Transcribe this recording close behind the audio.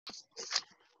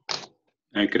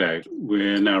Okay,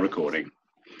 we're now recording.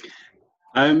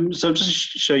 So I'll just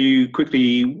show you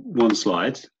quickly one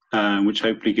slide, which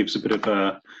hopefully gives a bit of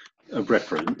a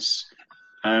reference.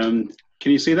 Can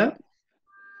you see that?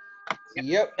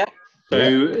 Yep. So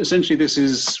essentially, this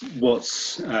is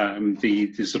what's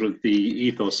the sort of the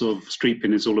ethos of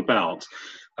Streetpin is all about.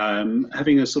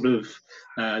 Having a sort of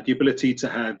the ability to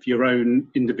have your own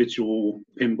individual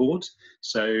pin board.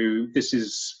 So this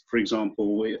is, for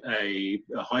example, a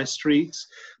high street.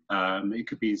 It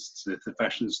could be the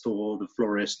fashion store, the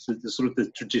florist, the sort of the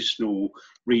traditional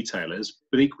retailers,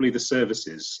 but equally the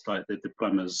services like the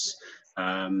plumbers,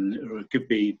 or it could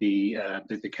be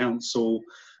the council.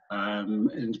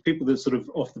 And people that sort of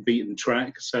off the beaten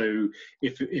track. So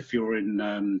if you're in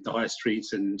the high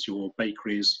streets and your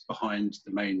bakery is behind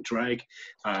the main drag,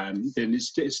 then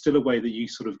it's still a way that you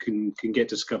sort of can get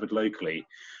discovered locally.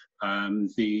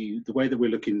 The way that we're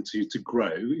looking to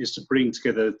grow is to bring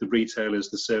together the retailers,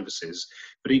 the services,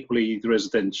 but equally the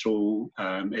residential,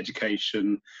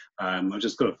 education. I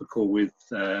just got off a call with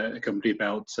a company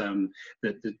about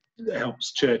that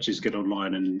helps churches get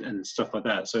online and stuff like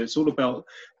that. So it's all about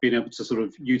being able to sort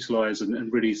of utilise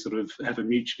and really sort of have a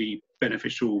mutually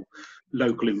beneficial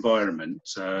local environment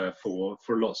for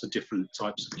lots of different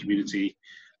types of community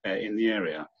in the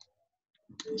area.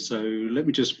 So let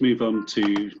me just move on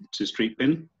to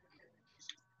Streetpin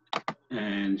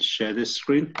and share this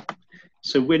screen.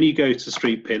 So when you go to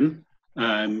Streetpin,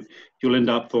 you'll end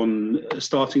up on a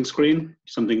starting screen,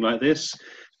 something like this.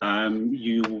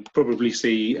 You'll probably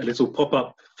see a little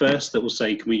pop-up first that will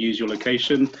say, can we use your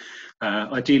location?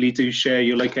 Ideally do share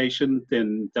your location,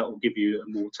 then that will give you a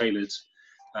more tailored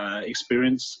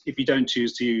experience. If you don't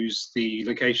choose to use the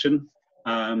location,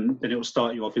 then it will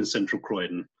start you off in central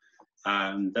Croydon.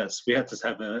 We have to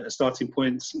have a starting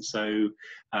point, so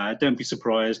don't be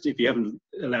surprised if you haven't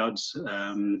allowed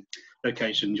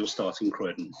location, you'll start in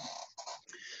Croydon.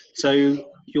 So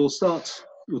you'll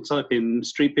type in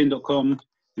streetpin.com,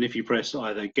 and if you press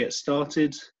either get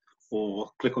started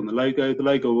or click on the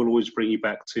logo will always bring you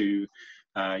back to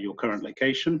your current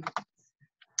location.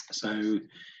 So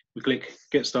we click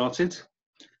get started.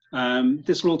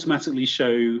 This will automatically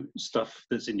show stuff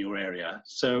that's in your area.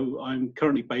 So I'm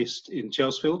currently based in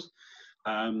Chelsfield.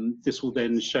 This will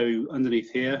then show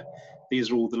underneath here, these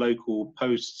are all the local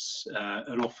posts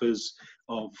and offers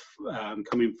of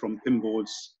coming from pin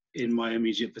boards in my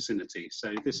immediate vicinity.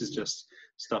 So this is just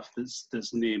stuff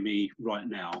that's near me right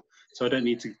now. So I don't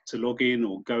need to log in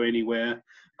or go anywhere.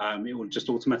 It will just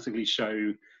automatically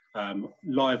show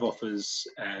live offers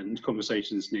and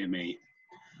conversations near me.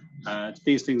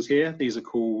 These things here, these are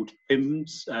called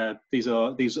pins. These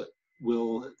are pins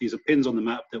on the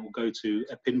map that will go to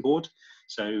a pin board,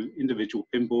 so individual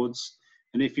pin boards.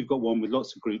 And if you've got one with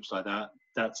lots of groups like that,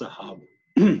 that's a hub.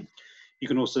 You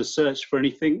can also search for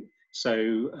anything.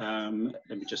 So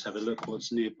let me just have a look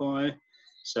what's nearby.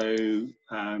 So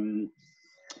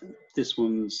this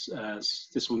one's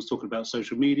talking about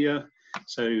social media.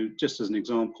 So just as an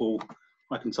example,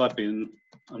 I can type in,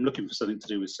 I'm looking for something to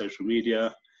do with social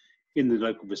media in the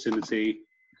local vicinity.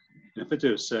 And if I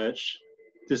do a search,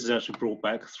 this has actually brought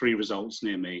back 3 results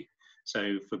near me.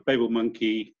 So for Babel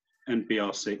Monkey and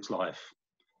BR6 Life.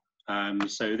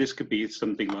 So this could be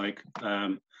something like,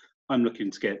 I'm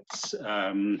looking to get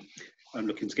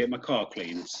my car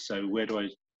cleaned. So where do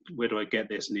I get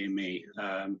this near me?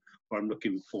 Or I'm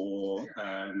looking for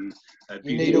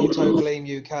you need Auto Gleam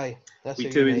UK. We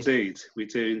do indeed.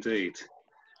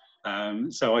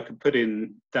 So I could put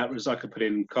in I could put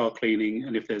in car cleaning,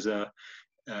 and if there's a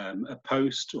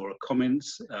post or a comment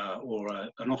or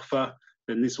an offer,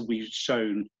 then this will be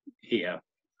shown here.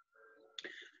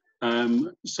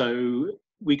 So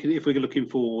if we're looking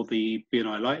for the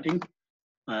BNI Lightning,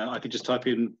 I could just type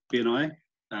in BNI.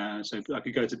 So I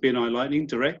could go to BNI Lightning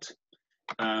direct,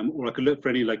 or I could look for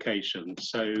any location.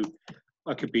 So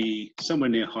I could be somewhere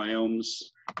near High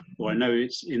Elms, or I know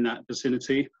it's in that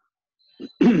vicinity.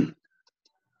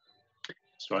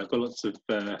 Sorry, I've got lots of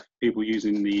people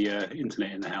using the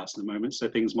internet in the house at the moment, so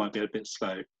things might be a bit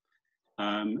slow.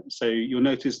 So you'll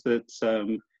notice that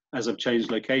as I've changed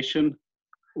location,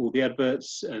 all the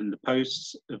adverts and the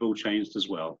posts have all changed as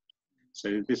well.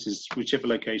 So this is whichever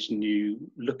location you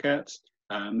look at,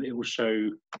 it will show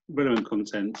relevant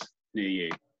content near you.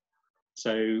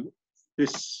 So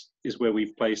this is where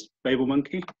we've placed Babel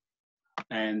Monkey,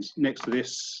 and next to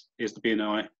this is the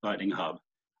BNI Lightning Hub.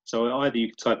 So either you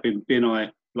can type in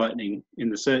BNI Lightning in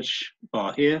the search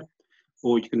bar here,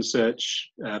 or you can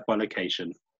search by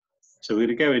location. So we're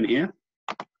going to go in here.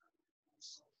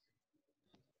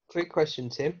 Quick question,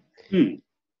 Tim. Hmm.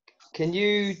 Can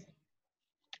you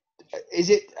is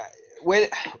it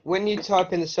when you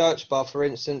type in the search bar, for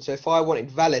instance, so if I wanted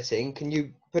valeting, can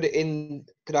you put it in?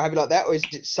 Could I have it like that, or is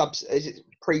it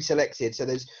pre-selected? So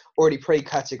there's already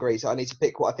pre-categories. So I need to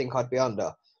pick what I think I'd be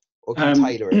under, or can you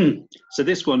tailor it? So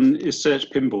this one is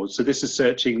search pinboard. So this is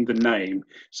searching the name.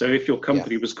 So if your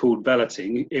company was called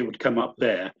Valeting, it would come up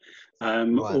there.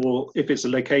 Right. Or if it's a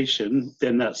location,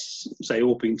 then that's, say,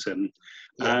 Orpington.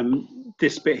 Yeah.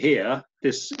 This bit here,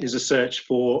 this is a search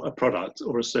for a product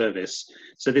or a service.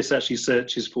 So this actually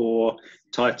searches for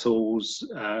titles,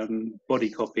 body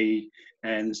copy,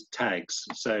 and tags.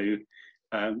 So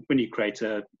when you create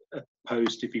a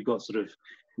post, if you've got sort of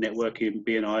networking,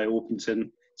 BNI, Orpington,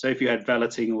 so if you had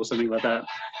valeting or something like that,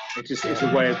 it's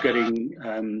a way of getting,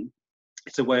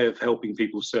 it's a way of helping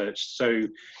people search. So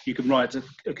you can write a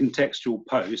contextual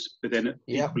post, but then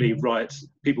equally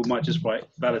people might just write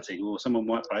valeting, or someone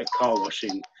might write car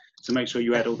washing. So make sure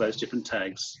you add all those different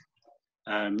tags.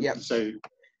 So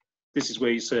this is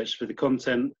where you search for the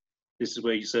content. This is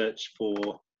where you search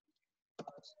for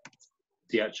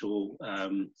the actual,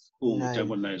 don't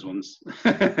want those ones.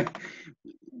 So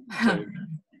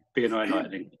BNI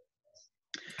Lightning.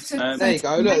 So there you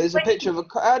go. Look, there's a picture of a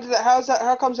car.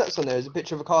 How comes that's on there? There's a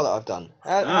picture of a car that I've done.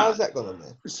 How's that gone on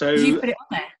there? So you put it on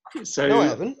there? So no, I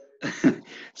haven't.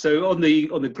 So on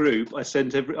the group, I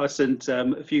sent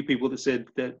a few people that said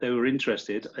that they were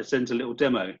interested. I sent a little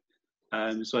demo.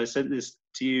 So I sent this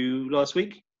to you last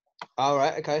week. All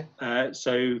right. Okay.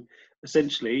 So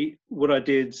essentially, what I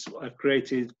did, I've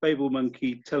created Babel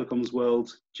Monkey, Telecoms World,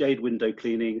 Jade Window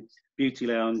Cleaning, Beauty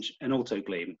Lounge, and Auto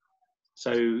Gleam.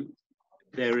 So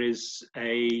there is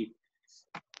an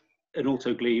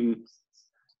Auto Gleam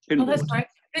pinboard. Oh, that's right.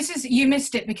 You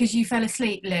missed it because you fell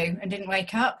asleep, Lou, and didn't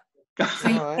wake up. So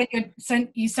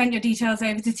you sent your details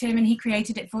over to Tim, and he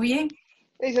created it for you.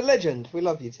 He's a legend. We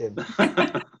love you, Tim.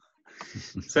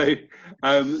 So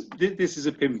this is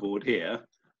a pinboard here,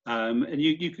 and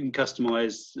you can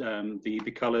customize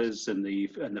the colors and the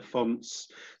fonts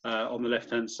on the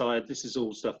left hand side. This is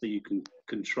all stuff that you can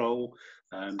control.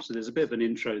 So there's a bit of an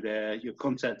intro there, your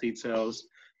contact details,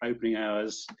 opening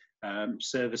hours,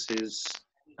 services,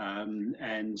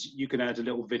 and you can add a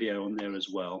little video on there as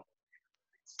well.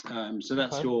 So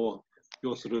that's your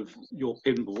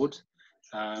pinboard.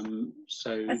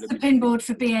 So that's the pinboard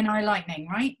for BNI Lightning,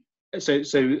 right? So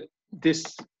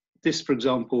this for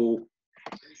example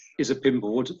is a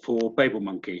pinboard for Babel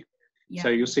Monkey. Yeah. So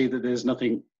you'll see that there's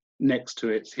nothing next to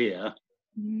it here.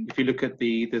 Mm-hmm. If you look at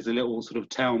there's a little sort of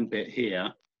town bit here.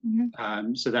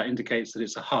 Mm-hmm. So that indicates that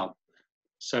it's a hub.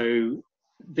 So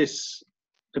this,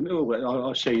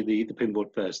 I'll show you the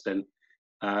pinboard first then.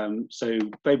 So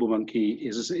Babel Monkey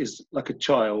is like a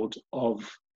child of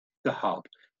the hub.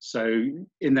 So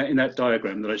in that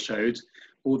diagram that I showed,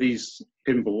 all these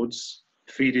pinboards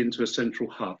feed into a central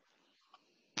hub.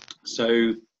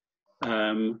 So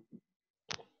any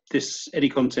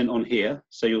content on here,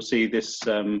 so you'll see this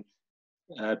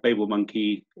Babel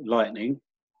Monkey Lightning.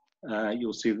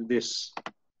 You'll see that this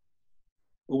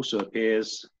also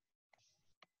appears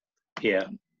here.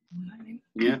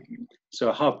 Yeah. So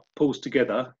a hub pulls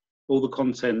together all the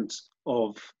content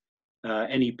of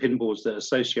any pinboards that are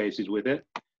associated with it,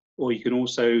 or you can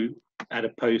also add a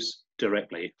post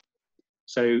directly.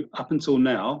 So up until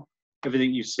now,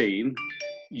 everything you've seen,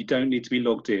 you don't need to be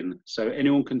logged in. So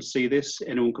anyone can see this,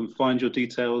 anyone can find your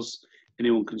details,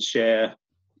 anyone can share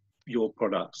your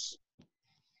products.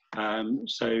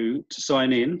 So to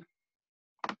sign in,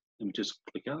 let me just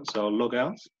click out, so I'll log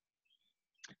out.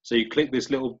 So you click this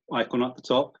little icon at the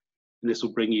top, and this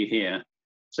will bring you here.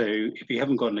 So if you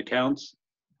haven't got an account,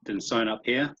 then sign up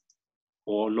here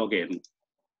or log in.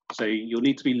 So you'll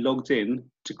need to be logged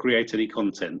in to create any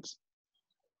content.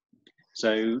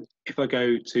 So if I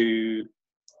go to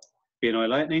BNI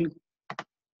Lightning,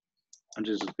 I'm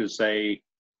just going to say,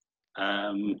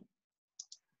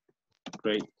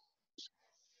 great.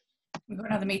 We've got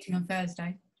another meeting on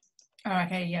Thursday. Oh,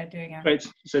 okay, yeah, doing it. Great.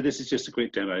 So this is just a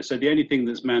quick demo. So the only thing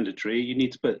that's mandatory, you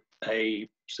need to put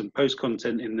some post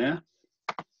content in there,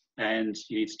 and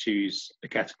you need to choose a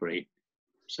category.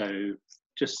 So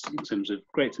just in terms of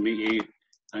great to meet you,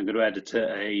 I'm going to add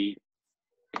a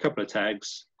couple of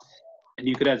tags, and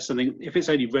you could add something, if it's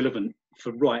only relevant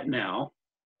for right now,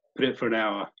 put it for an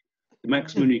hour. The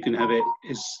maximum you can have it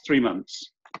is 3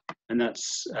 months, and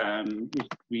that's,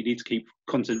 we need to keep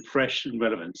content fresh and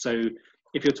relevant. So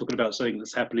if you're talking about something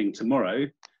that's happening tomorrow,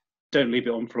 don't leave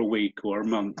it on for a week or a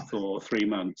month or 3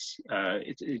 months.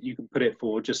 You can put it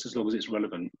for just as long as it's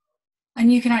relevant.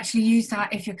 And you can actually use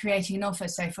that if you're creating an offer.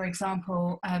 So for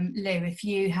example, Lou, if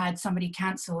you had somebody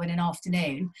cancel in an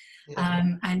afternoon,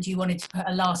 and you wanted to put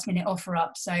a last minute offer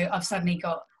up, so I've suddenly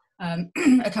got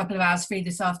a couple of hours free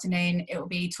this afternoon, it will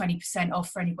be 20%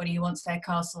 off for anybody who wants their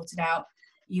car sorted out.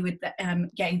 You would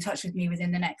get in touch with me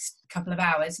within the next couple of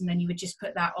hours, and then you would just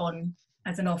put that on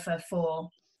as an offer for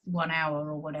 1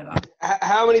 hour or whatever.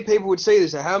 How many people would see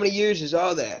this? How many users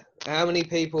are there? How many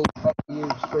people use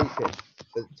Streetpin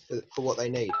for what they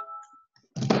need?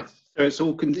 So it's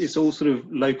all sort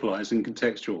of localized and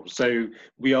contextual. So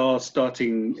we are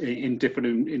starting in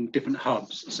different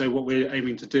hubs. So what we're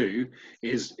aiming to do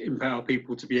is empower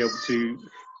people to be able to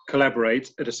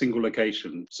collaborate at a single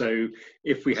location. So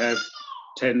if we have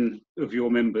 10 of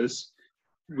your members,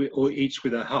 or each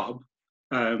with a hub,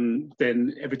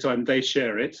 then every time they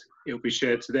share it, it'll be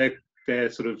shared to their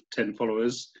sort of 10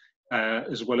 followers,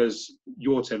 as well as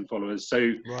your 10 followers.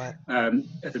 So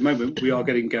at the moment we are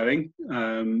getting going.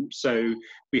 So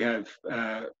we have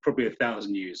probably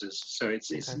 1,000 users. So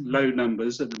it's low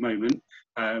numbers at the moment,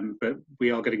 but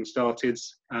we are getting started.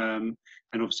 And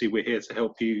obviously we're here to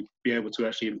help you be able to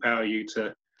actually empower you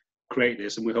to create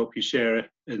this, and we'll help you share it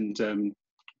and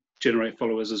generate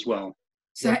followers as well.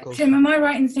 So Tim, am I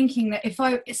right in thinking that if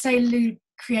I say Lou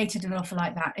created an offer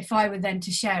like that, if I were then to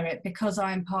share it, because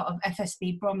I am part of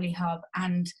FSB Bromley Hub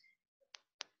and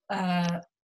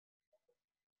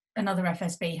another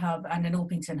FSB hub and an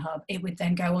Orpington hub, it would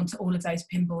then go onto all of those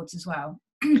pin boards as well?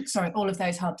 Sorry, all of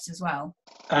those hubs as well.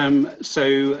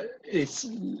 So it's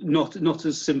not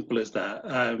as simple as that.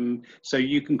 So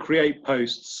you can create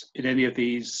posts in any of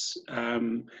these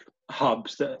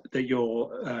hubs that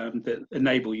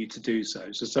enable you to do so.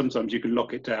 So sometimes you can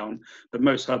lock it down, but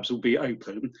most hubs will be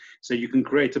open, so you can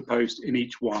create a post in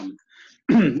each one.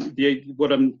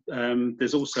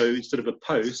 There's also, instead of a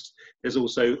post, there's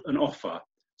also an offer.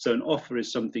 So an offer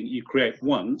is something you create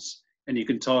once and you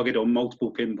can target on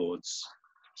multiple pin boards.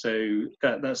 So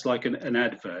that's like an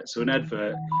advert. So an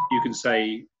advert, you can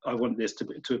say, I want this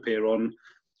to appear on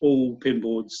all pin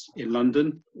boards in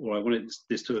London, or I want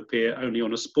this to appear only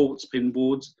on a sports pin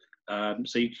board.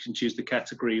 So you can choose the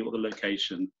category or the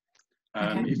location.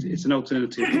 It's an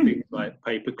alternative to things like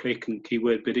pay-per-click and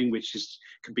keyword bidding, which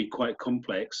can be quite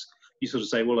complex. You sort of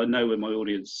say, well, I know where my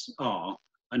audience are.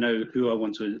 I know who I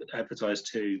want to advertise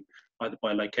to, either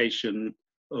by location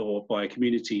or by a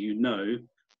community you know,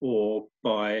 or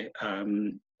by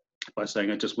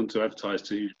saying I just want to advertise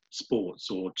to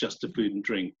sports or just to food and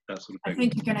drink, that sort of thing. I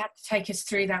think you're going to have to take us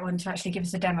through that one to actually give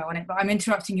us a demo on it, but I'm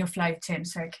interrupting your flow, Tim,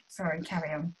 so sorry,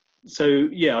 carry on. So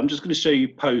yeah, I'm just going to show you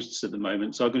posts at the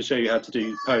moment. So I'm going to show you how to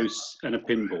do posts and a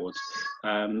pin board.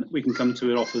 We can come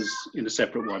to offers in a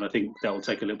separate one. I think that will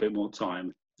take a little bit more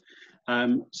time.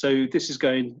 So this is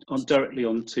going on directly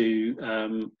onto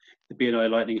the BNI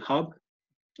Lightning Hub,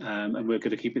 and we're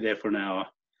going to keep it there for an hour.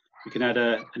 We can add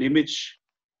an image,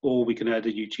 or we can add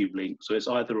a YouTube link. So it's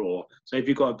either or. So if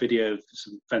you've got a video of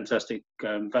some fantastic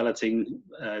valeting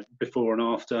before and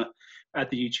after,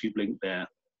 add the YouTube link there.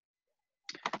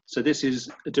 So this is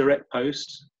a direct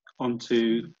post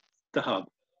onto the hub.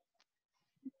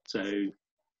 So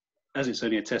as it's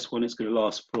only a test one, it's going to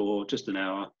last for just an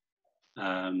hour.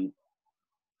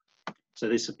 So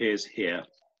this appears here.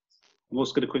 I'm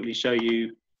also going to quickly show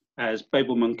you, as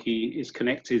Babel Monkey is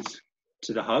connected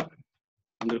to the hub,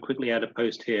 I'm going to quickly add a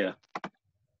post here.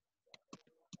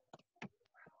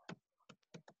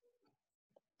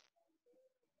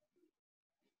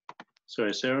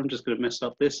 Sorry, Sarah, I'm just going to mess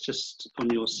up this just on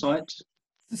your site.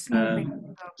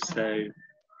 I'm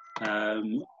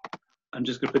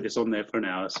just going to put this on there for an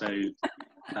hour. So,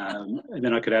 and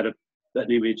then I could add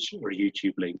an image or a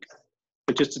YouTube link.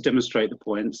 But just to demonstrate the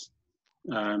points,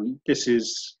 this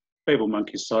is Babel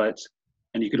Monkey's site,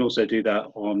 and you can also do that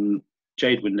on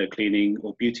Jade Window Cleaning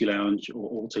or Beauty Lounge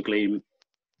or Auto Gleam.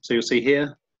 So you'll see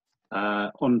here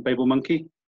on Babel Monkey,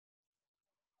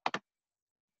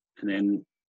 and then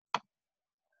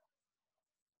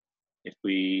if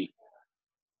we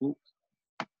give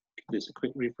this a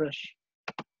quick refresh.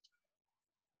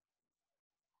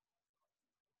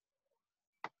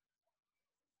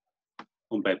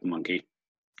 On Babel Monkey,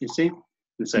 you see?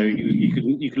 And so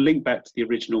you can link back to the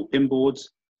original pin boards.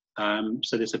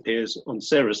 So this appears on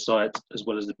Sarah's site as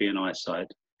well as the BNI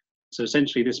site. So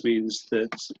essentially this means that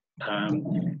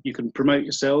you can promote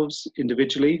yourselves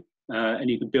individually and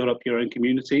you can build up your own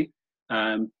community.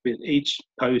 But each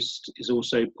post is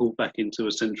also pulled back into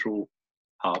a central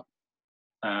hub.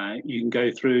 You can go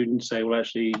through and say, well,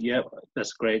 actually, yeah,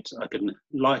 that's great. I can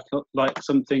like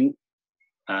something.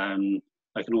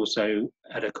 I can also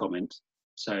add a comment.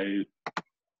 So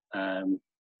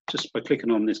just by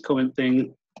clicking on this comment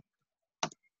thing,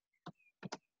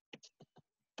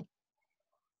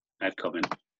 add comment.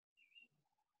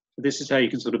 This is how you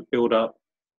can sort of build up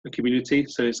a community.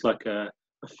 So it's like a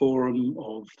forum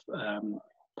of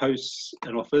posts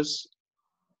and offers.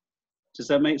 Does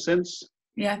that make sense?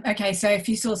 Yeah. Okay. So if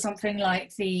you saw something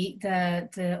like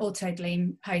the auto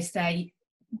gleam post there,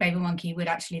 Baby Monkey would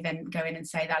actually then go in and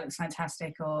say that looks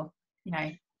fantastic, or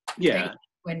Yeah.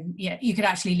 When you could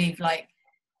actually leave like,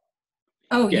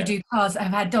 oh, yeah. You do cars that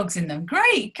have had dogs in them.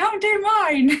 Great, come do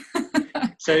mine.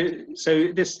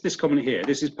 So this comment here,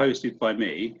 this is posted by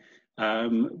me,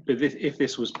 but if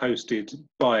this was posted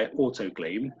by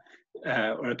Autogleam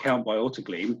or account by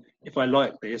Autogleam, if I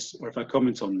like this or if I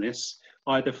comment on this,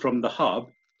 either from the hub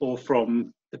or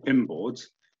from the pinboard,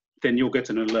 then you'll get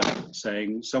an alert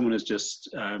saying someone has just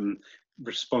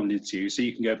responded to you, so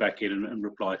you can go back in and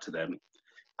reply to them.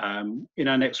 In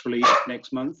our next release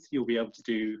next month, you'll be able to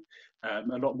do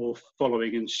a lot more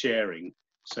following and sharing.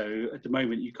 So at the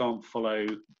moment, you can't follow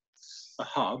a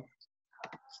hub,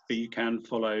 but you can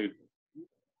follow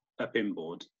a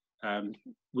pinboard.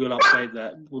 We'll update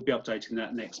that. We'll be updating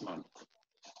that next month.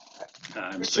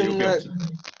 So you'll be able to...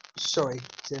 Sorry,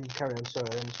 Tim, carry on. Sorry,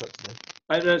 I interrupted you.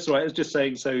 That's all right. I was just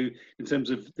saying, so in terms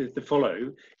of the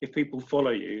follow, if people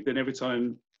follow you, then every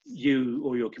time you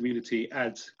or your community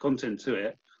add content to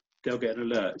it, they'll get an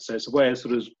alert. So it's a way of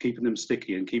sort of keeping them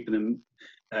sticky and keeping them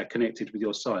connected with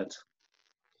your site.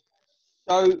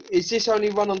 So is this only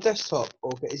run on desktop,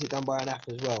 or is it done by an app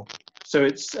as well? So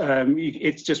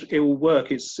it will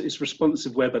work. It's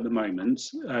responsive web at the moment,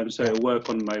 so it'll work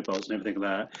on mobiles and everything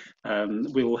like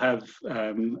that. We will have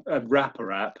a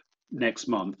wrapper app next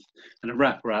month, and a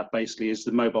wrapper app basically is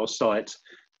the mobile site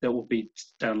that will be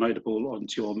downloadable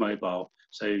onto your mobile.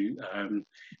 So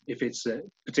if it's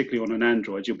particularly on an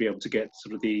Android, you'll be able to get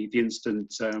sort of the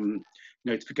instant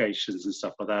notifications and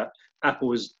stuff like that.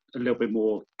 Apple is a little bit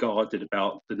more guarded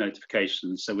about the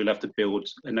notifications, so we'll have to build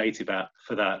a native app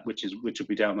for that, which will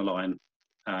be down the line.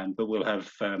 But we'll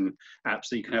have apps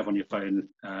that you can have on your phone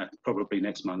probably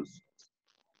next month.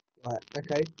 Right.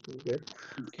 Okay. Good.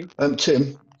 Okay.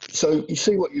 Tim, so you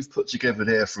see what you've put together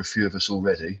there for a few of us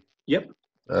already. Yep.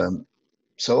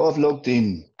 So I've logged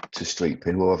in to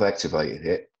Streetpin, well, I've activated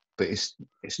it, but it's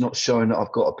not showing that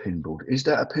I've got a pinboard. Is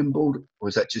that a pinboard, or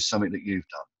is that just something that you've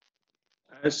done?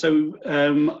 So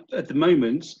at the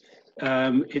moment,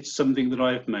 it's something that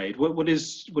I've made.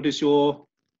 What's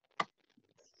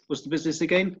the business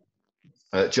again?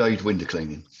 Jade Window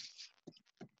Cleaning.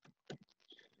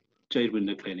 Jade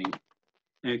Window Cleaning.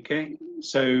 Okay.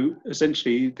 So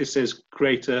essentially, this says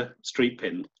create a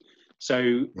Streetpin.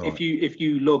 So right. if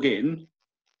you log in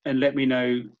and let me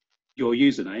know your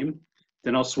username,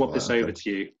 then I'll swap this over to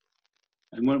you.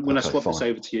 And when I swap this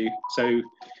over to you, so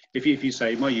if you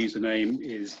say my username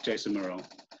is Jason Morrell,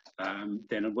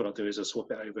 then what I'll do is I'll swap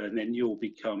it over, and then you'll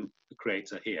become the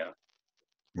creator here.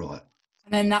 Right.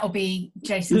 And then that will be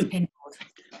Jason's pinboard.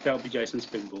 That will be Jason's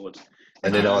pinboard.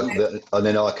 And then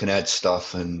I can add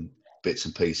stuff and bits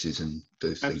and pieces and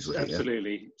do things with it.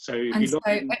 Absolutely. So if you log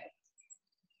in,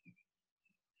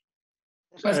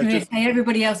 I was going to say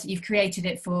everybody else that you've created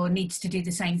it for needs to do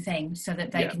the same thing, so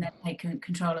that they can then take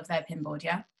control of their pinboard.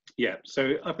 Yeah. Yeah.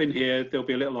 So up in here, there'll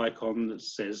be a little icon that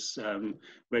says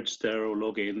register or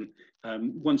log in.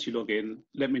 Once you log in,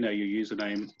 let me know your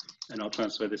username, and I'll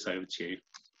transfer this over to you.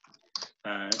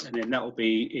 And then that will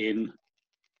be in.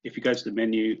 If you go to the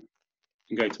menu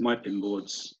and go to my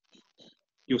pinboards,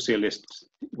 you'll see a list.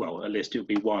 Well, a list. It'll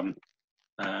be one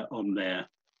on there.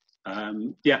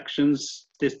 The actions,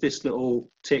 this little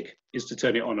tick is to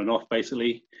turn it on and off.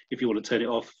 Basically, if you want to turn it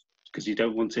off because you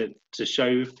don't want it to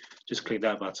show, just click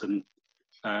that button.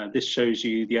 This shows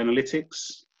you the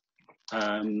analytics,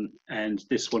 and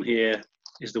this one here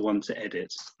is the one to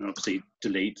edit, and obviously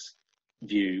delete,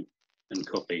 view, and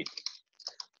copy.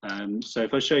 So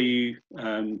if I show you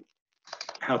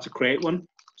how to create one,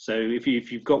 so if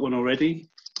you've got one already,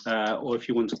 or if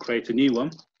you want to create a new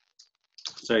one.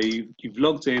 So you've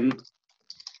logged in,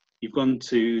 you've gone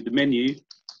to the menu,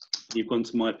 you've gone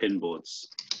to my pinboards,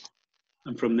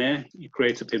 and from there you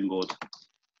create a pinboard.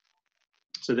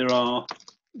 So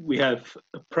we have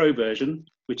a pro version,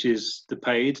 which is the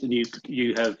paid, and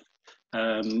you have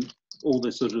all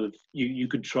the sort of you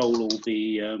control all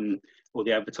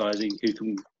the advertising, who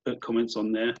can put comments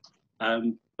on there.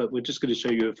 But we're just going to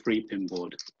show you a free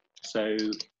pinboard. So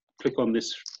click on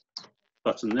this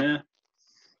button there.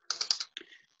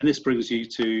 And this brings you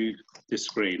to this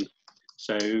screen.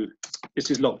 So this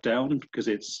is locked down because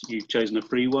you've chosen a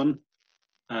free one.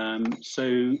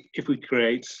 So if we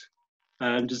create,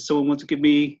 does someone want to give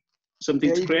me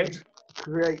something to create?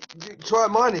 Try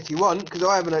mine if you want, because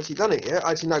I haven't actually done it yet.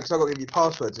 Actually, no, because I've got to give you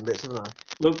passwords and bits, haven't I?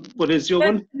 Well, what is your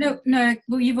one? No.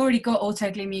 Well, you've already got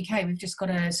AutoGloom UK. We've just got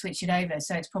to switch it over.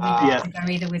 So it's probably Yeah. to go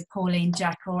either with Pauline,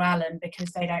 Jack, or Alan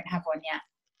because they don't have one yet.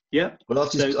 Yeah. Well,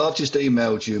 I've just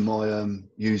emailed you my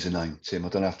username, Tim. I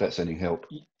don't know if that's any help.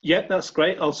 Yeah, that's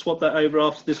great. I'll swap that over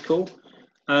after this call.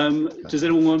 Does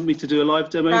anyone want me to do a live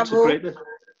demo to create the?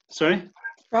 Sorry.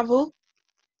 Travel.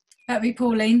 That'd be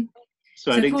Pauline.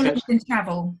 Sorry, so I didn't Pauline catch. can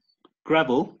travel.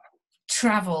 Gravel.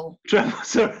 Travel.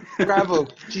 Sorry. Gravel.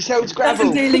 She sells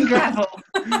gravel. Doesn't deal in gravel.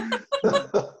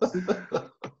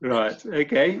 Right.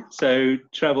 Okay. So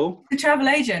travel. The travel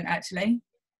agent, actually.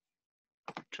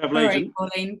 Travel Sorry, agent.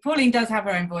 Pauline. Pauline does have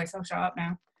her own voice. I'll shut up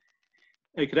now.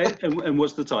 Okay. And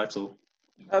what's the title?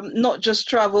 Not just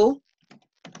travel.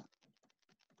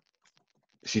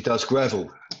 She does gravel.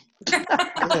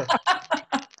 Yeah.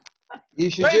 You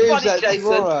should Very use funny, that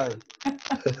Jason. tomorrow.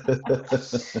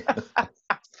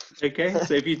 Okay.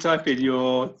 So if you type in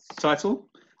your title,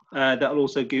 that'll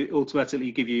also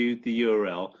automatically give you the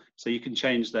URL. So you can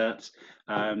change that.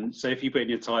 So if you put in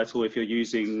your title, if you're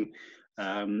using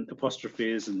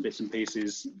apostrophes and bits and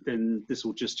pieces, then this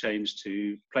will just change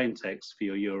to plain text for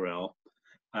your URL.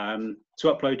 To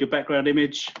upload your background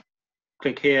image,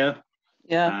 click here.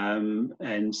 Yeah.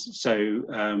 And so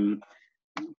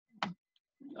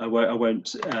I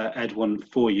won't add one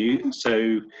for you.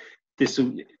 So this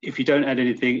will, if you don't add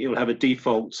anything, it will have a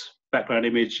default background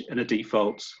image and a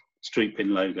default Streetpin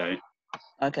logo.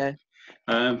 Okay.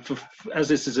 As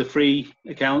this is a free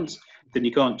account, then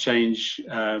you can't change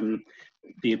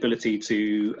the ability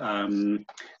to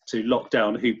lock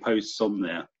down who posts on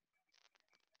there.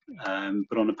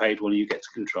 But on a paid one, you get to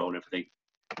control everything.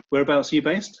 Whereabouts are you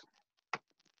based?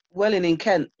 Welling in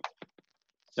Kent.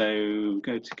 So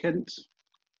go to Kent.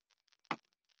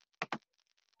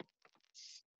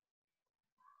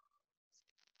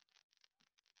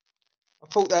 I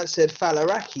thought that said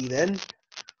Faliraki then.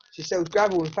 She sells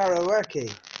gravel in Faliraki.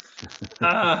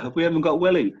 We haven't got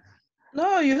Welling.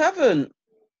 No, you haven't.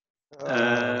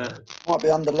 Might be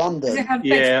under London. Does it have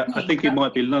Yeah, Bexley I think it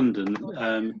might be London.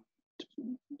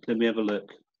 Let me have a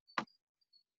look.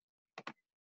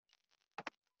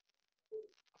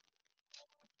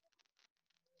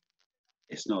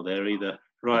 It's not there either.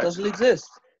 Right. It doesn't exist.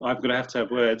 I'm going to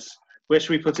have words. Where should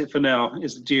we put it for now?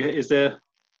 Is there?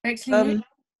 Bexley?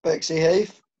 Bexley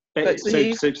Heath.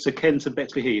 Bexley Heath. So Kent and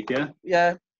Bexley Heath, yeah?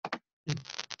 Yeah.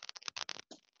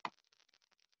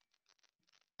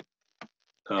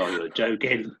 Oh, you're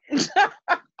joking.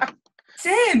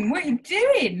 Tim, what are you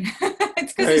doing?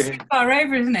 It's because it's too far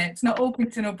over, isn't it? It's not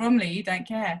Orpington or Bromley. You don't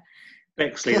care.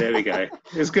 Bexley, there we go.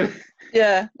 It's good.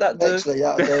 Yeah, that do. Bexley,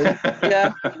 that'll do.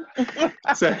 Yeah.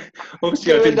 So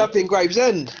obviously, You end up in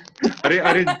Gravesend.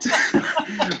 I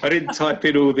didn't type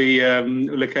in all the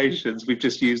locations. We've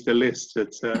just used the list.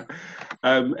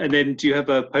 And then, do you have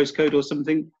a postcode or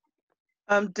something?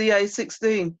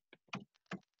 DA16.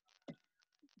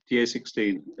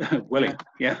 DA16. Welling.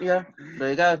 Yeah. Yeah. There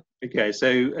you go. Okay. So,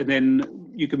 and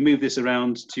then you can move this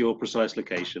around to your precise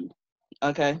location.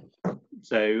 Okay.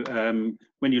 So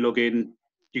when you log in,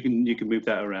 you can move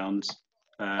that around.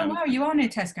 Oh wow, you are near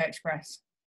Tesco Express.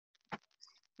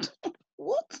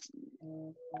 What?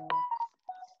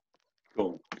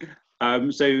 Cool.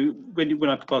 So when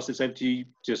I pass this over to you,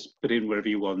 just put in wherever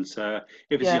you want.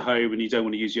 If it's your home and you don't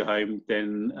want to use your home,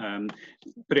 then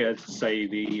put it at, say,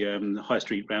 the High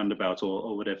Street roundabout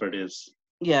or whatever it is.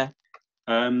 Yeah.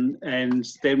 And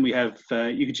then we have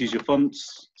you can choose your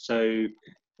fonts. So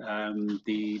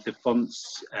the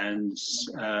fonts and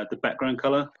the background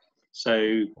color.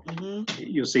 So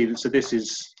you'll see that. So this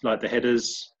is like the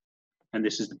headers, and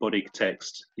this is the body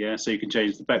text. Yeah. So you can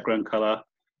change the background color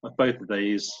of both of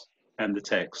these and the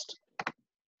text.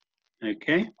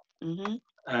 Okay.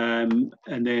 And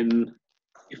then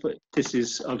if this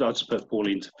is, I'll just put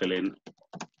Pauline to fill in.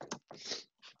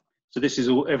 So this is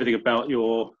everything about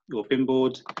your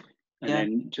pinboard, and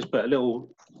then just put a little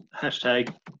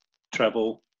hashtag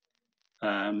travel.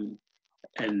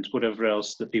 And whatever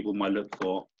else that people might look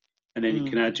for, and then you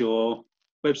can add your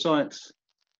website,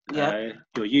 your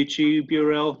YouTube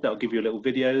URL. That'll give you a little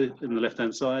video in the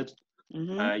left-hand side.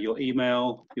 Your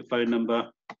email, your phone number,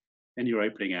 and your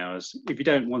opening hours. If you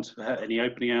don't want to have any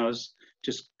opening hours,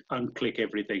 just unclick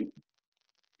everything.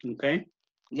 Okay.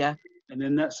 Yeah. And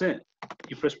then that's it.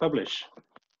 You press publish.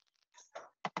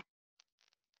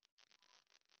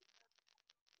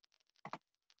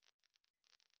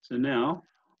 So now,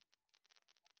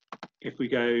 if we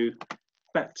go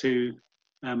back to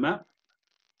our map,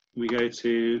 we go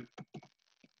to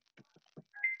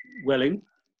Welling.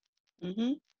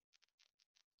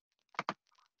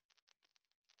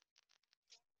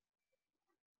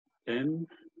 then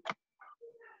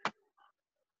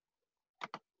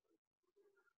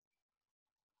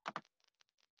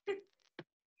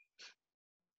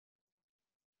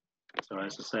so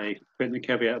as I say, putting the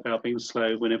caveat about being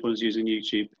slow when everyone's using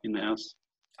YouTube in the house.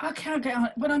 I can't get on,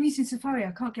 when I'm using Safari,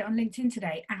 I can't get on LinkedIn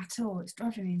today at all. It's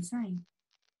driving me insane.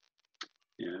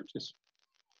 Yeah, just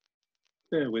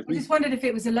bear with I me. just wondered if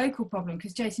it was a local problem,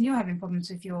 because Jason, you're having problems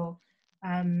with your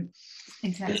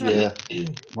internet. Yeah,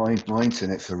 my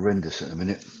internet's horrendous at the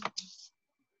minute.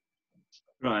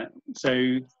 Right,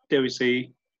 so there we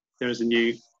see there is a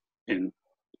new pin.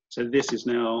 So this is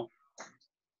now,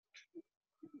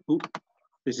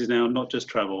 not just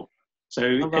travel. So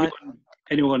right.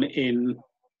 anyone in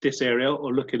this area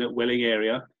or looking at Welling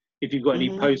area, if you've got any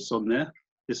posts on there,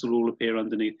 this will all appear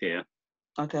underneath here.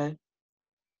 Okay.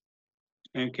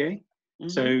 Okay,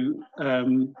 so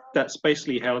that's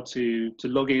basically how to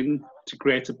log in, to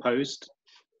create a post,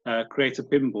 create a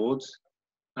pin board,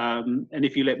 and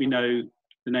if you let me know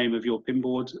the name of your pin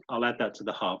board, I'll add that to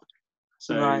the hub.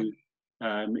 So Right.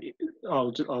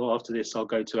 I'll after this I'll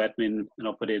go to admin and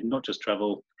I'll put in not just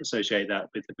travel, associate that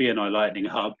with the BNI Lightning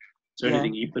hub. So Yeah.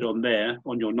 anything you put on there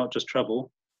on your not just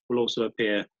travel will also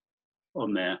appear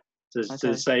on there. So it's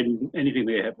the same, anything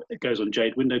that goes on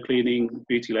Jade window cleaning,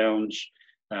 beauty lounge,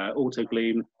 auto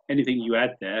gleam, anything you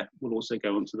add there will also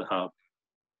go onto the hub.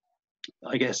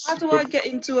 I guess. How do I get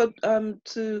into a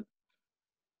to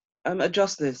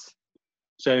adjust this?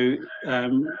 So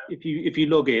if you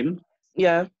log in,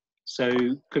 Yeah. so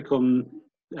click on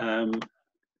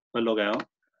log out.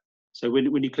 So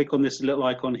when you click on this little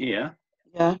icon here,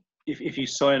 Yeah. if you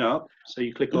sign up, so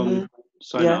you click on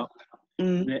sign up,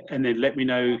 and then let me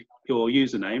know your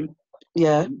username.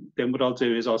 Yeah. Then what I'll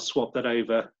do is I'll swap that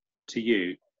over to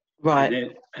you.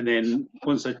 Right. And then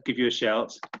once I give you a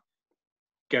shout,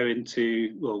 go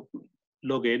into, well,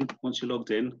 log in. Once you're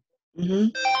logged in,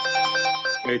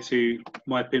 go to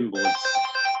my pin boards.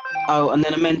 Oh, and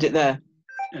then amend it there.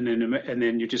 And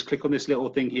then you just click on this little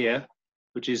thing here,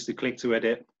 which is the click to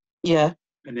edit. Yeah.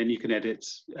 And then you can edit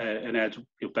and add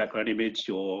your background image,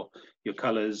 your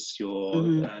colours,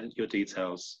 your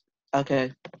details.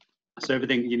 Okay. So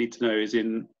everything you need to know is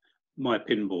in my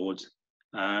pin board.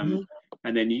 And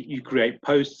then you create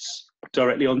posts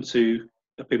directly onto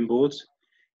a pin board,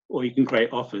 or you can create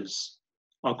offers.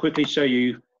 I'll quickly show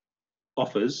you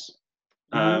offers.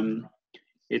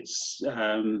 It's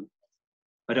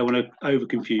I don't want to over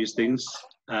confuse things,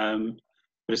 but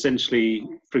essentially,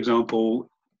 for example,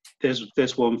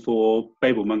 there's one for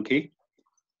Babel Monkey,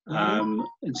 and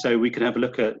so we can have a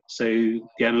look at the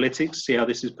analytics, see how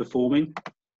this is performing.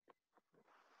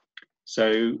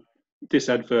 So this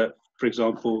advert, for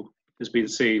example, has been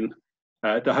seen.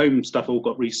 The home stuff all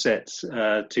got reset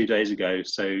 2 days ago,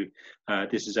 so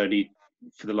this is only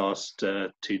for the last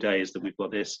 2 days that we've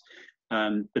got this.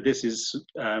 But this is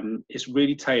it's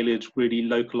really tailored, really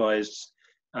localized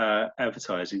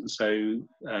advertising. So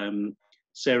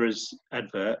Sarah's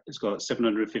advert has got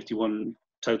 751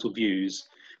 total views,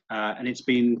 and it's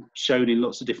been shown in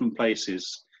lots of different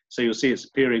places. So you'll see it's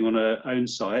appearing on her own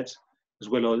site, as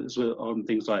well as on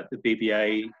things like the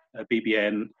BBA,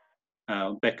 BBN,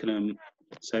 Beckenham.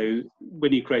 So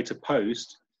when you create a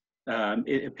post,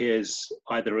 it appears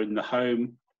either in the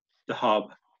home, the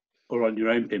hub, or on your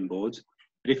own pin board.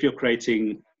 But if you're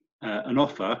creating an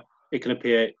offer, it can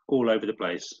appear all over the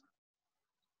place.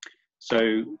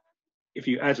 So if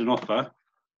you add an offer,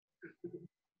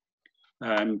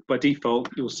 by default,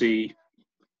 you'll see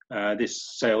this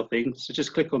sale thing. So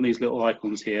just click on these little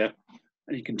icons here,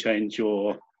 and you can change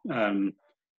your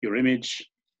image,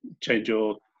 change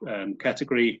your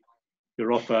category,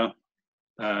 your offer,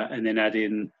 and then add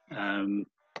in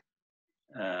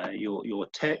your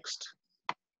text.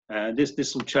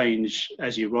 This will change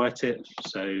as you write it.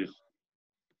 So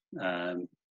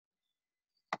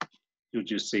you'll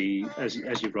just see as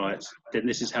you write, then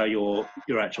this is how your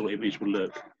actual image will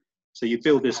look. So you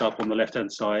build this up on the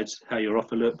left-hand side, how your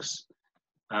offer looks.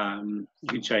 You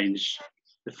can change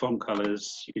the font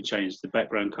colors, you can change the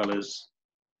background colors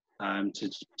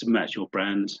to match your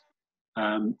brand.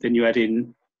 Then you add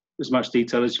in as much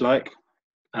detail as you like.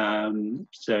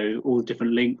 So all the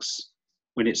different links,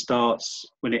 when it starts,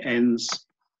 when it ends,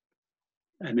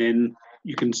 and then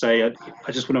you can say,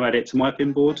 I just want to add it to my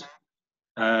pin board,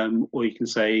 or you can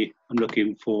say, I'm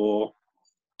looking for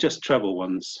just travel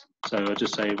ones. So I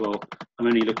just say, well, I'm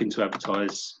only looking to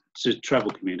advertise to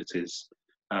travel communities,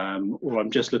 or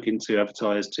I'm just looking to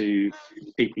advertise to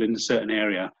people in a certain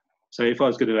area. So if I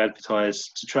was going to advertise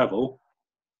to travel,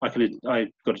 I've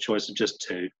got a choice of just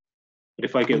 2. But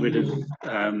if I get rid of,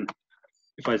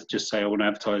 if I just say I want to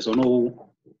advertise on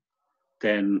all,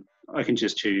 then I can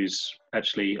just choose,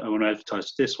 actually, I want to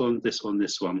advertise this one, this one,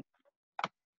 this one.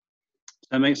 Does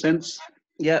that make sense?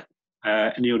 Yep.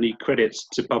 And you'll need credits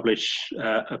to publish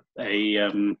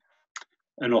an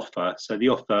offer. So the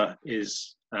offer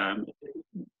is,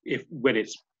 when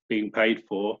it's being paid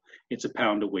for, it's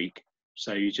 £1 a week.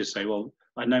 So you just say, well,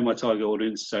 I know my target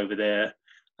audience is over there.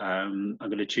 I'm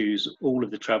going to choose all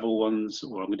of the travel ones,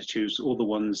 or I'm going to choose all the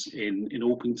ones in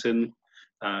Orpington.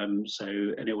 And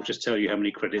it will just tell you how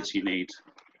many credits you need.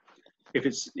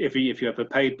 If you have a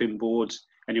paid pin board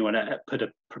and you want to put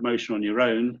a promotion on your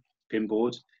own pin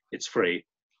board, it's free.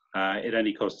 It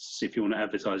only costs if you want to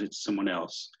advertise it to someone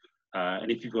else.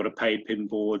 And if you've got a paid pin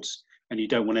board and you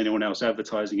don't want anyone else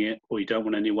advertising it, or you don't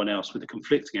want anyone else with a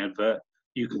conflicting advert,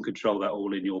 you can control that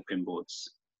all in your pin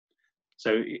boards.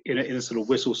 So in a sort of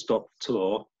whistle-stop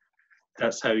tour,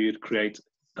 that's how you'd create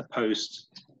a post,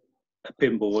 a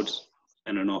pin board,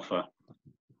 and an offer.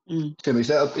 Tim, is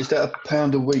that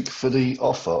 £1 a week for the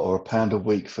offer, or £1 a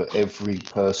week for every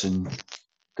person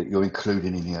that you're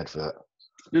including in the advert?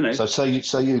 No. So say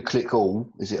you click all,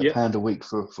 is it £1 a week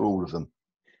for all of them?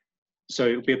 So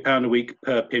it'll be £1 a week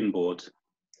per pin board.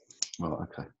 Right,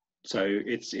 okay. So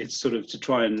it's sort of to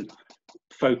try and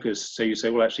focus. So you say,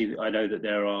 well, actually, I know that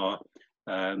there are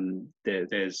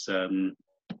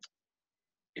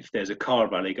if there's a car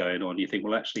rally going on, you think,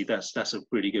 well, actually, that's a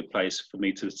really good place for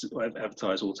me to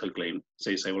advertise AutoGleam. So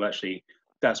you say, well, actually,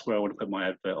 that's where I want to put my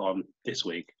advert on this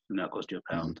week, and that'll cost you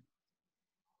 £1.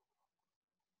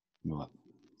 Right.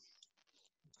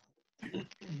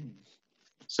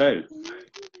 So,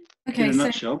 Okay, in a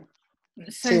nutshell.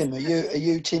 Tim, are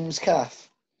you Tim's calf?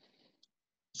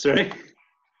 Sorry.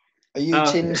 Are you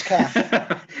Tim's calf?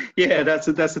 Yeah, that's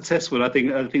a test one. I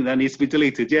think that needs to be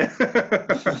deleted. Yeah.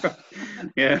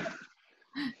 Yeah.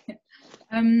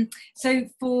 So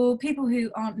for people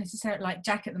who aren't necessarily, like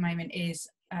Jack at the moment is,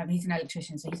 he's an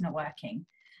electrician, so he's not working.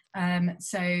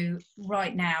 So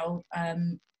right now,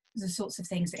 the sorts of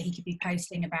things that he could be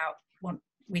posting about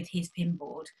with his pin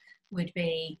board would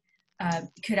be,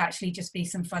 could actually just be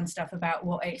some fun stuff about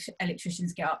what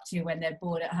electricians get up to when they're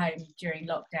bored at home during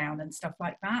lockdown and stuff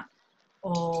like that.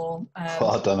 Or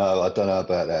I don't know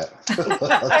about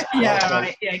that. Yeah,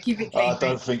 right. Yeah, keep it clean. I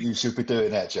don't think you should be doing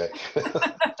that, Jack.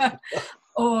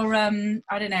 Or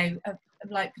I don't know,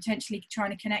 like potentially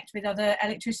trying to connect with other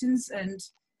electricians and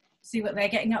see what they're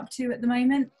getting up to at the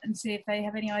moment, and see if they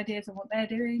have any ideas of what they're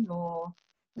doing, or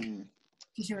do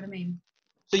you see what I mean?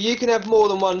 So you can have more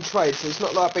than one trade. So it's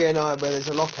not like BNI where there's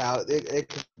a lockout. There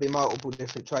could be multiple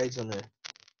different trades on there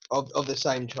of the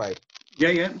same trade.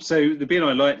 Yeah. So the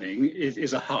BNI Lightning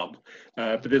is a hub,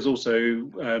 but there's also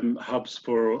hubs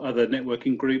for other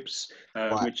networking groups,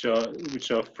 Right.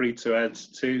 which are free to add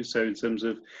to. So in terms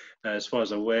of, as far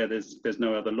as I'm aware, there's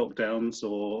no other lockdowns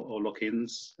or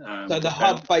lock-ins. So the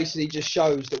hub basically just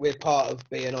shows that we're part of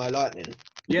BNI Lightning.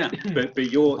 Yeah, but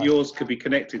yours could be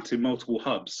connected to multiple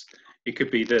hubs. It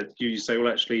could be that you say,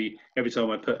 well, actually, every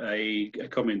time I put a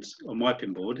comment on my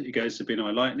pin board, it goes to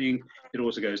BNI Lightning. It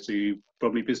also goes to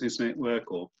Bromley Business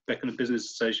Network or Beckenham Business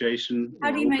Association.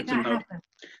 How do you make that happen?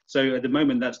 So at the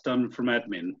moment, that's done from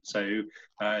admin. So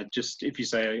just if you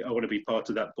say, I want to be part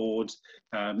of that board,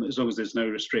 as long as there's no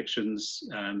restrictions.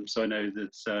 So I know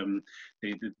that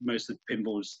most of the pin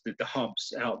boards, the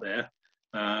hubs out there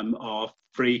are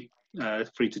free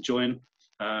to join.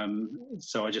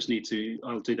 So I just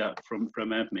I'll do that from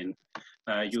admin.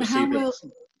 You'll see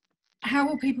that. How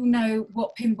will people know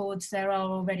what pin boards there are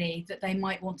already that they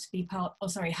might want to be part,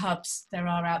 hubs there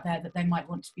are out there that they might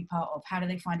want to be part of? How do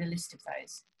they find a list of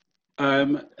those?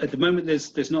 At the moment,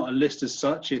 there's not a list as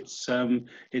such. It's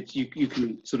you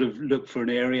can sort of look for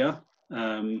an area.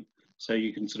 So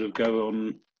you can sort of go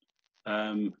on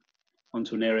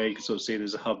onto an area. You can sort of see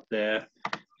there's a hub there.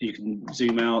 You can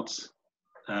zoom out.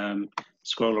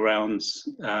 Scroll around,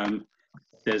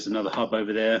 there's another hub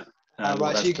over there.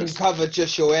 Right, so you can cover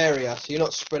just your area, so you're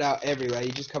not spread out everywhere,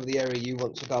 you just cover the area you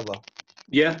want to cover.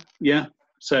 Yeah.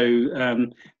 So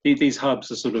these hubs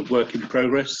are sort of work in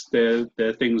progress. They're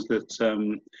things that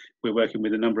we're working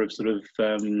with a number of sort of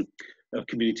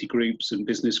community groups and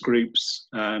business groups.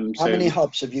 How many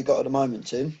hubs have you got at the moment,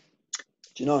 Tim?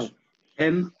 Do you know?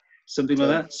 10, something like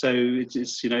that. So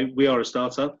it's we are a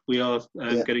startup. We are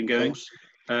getting going.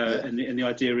 And the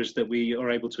idea is that we are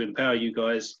able to empower you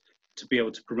guys to be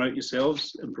able to promote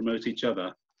yourselves and promote each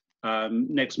other.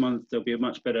 Next month, there'll be a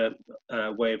much better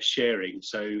way of sharing.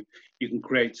 So you can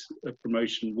create a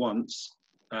promotion once.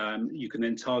 You can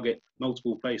then target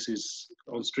multiple places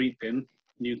on Streetpin.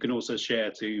 You can also share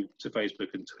to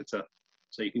Facebook and Twitter.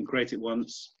 So you can create it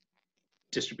once,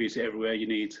 distribute it everywhere you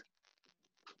need.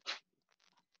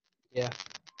 Yeah.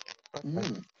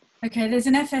 Okay, there's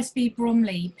an FSB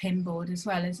Bromley pin board as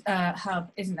well as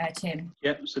hub, isn't there, Tim?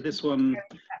 Yep. So this one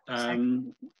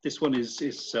is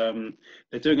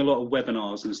they're doing a lot of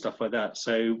webinars and stuff like that.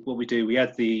 So what we do, we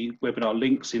add the webinar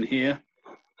links in here,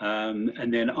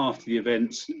 and then after the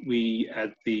event, we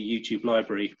add the YouTube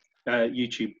library,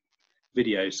 YouTube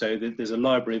video. So there's a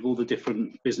library of all the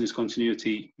different business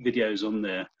continuity videos on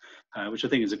there, which I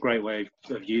think is a great way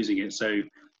of using it. So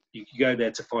you can go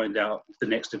there to find out the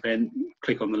next event,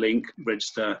 click on the link,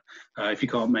 register if you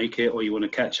can't make it or you want to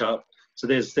catch up. So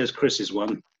there's Chris's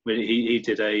one where he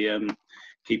did a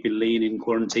keeping lean in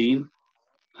quarantine.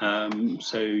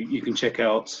 So you can check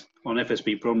out on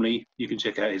FSB Bromley, you can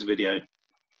check out his video.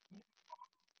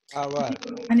 Oh,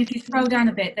 right. And if you scroll down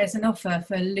a bit, there's an offer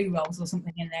for loo rolls or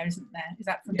something in there, isn't there? Is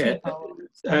that from T-Pole?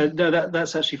 No,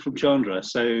 that's actually from Chandra.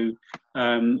 So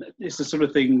it's the sort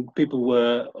of thing, people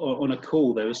were on a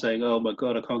call, they were saying, oh my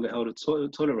God, I can't get hold of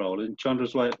toilet roll. And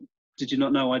Chandra's like, did you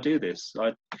not know I do this?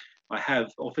 I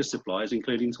have office supplies,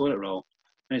 including toilet roll.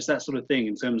 And it's that sort of thing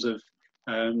in terms of,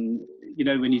 you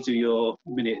know, when you do your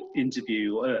minute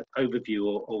interview or overview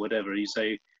or whatever, you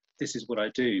say, this is what I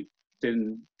do,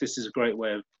 then this is a great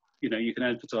way of, you know, you can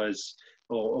advertise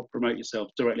or promote yourself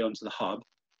directly onto the hub,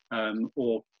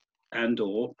 or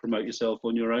promote yourself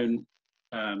on your own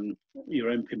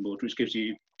pinboard, which gives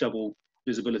you double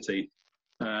visibility.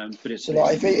 But it's so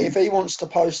like if he wants to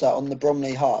post that on the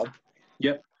Bromley hub,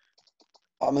 yep.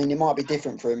 I mean, it might be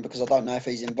different for him because I don't know if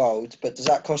he's involved. But does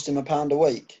that cost him £1 a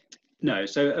week? No.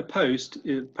 So a post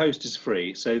is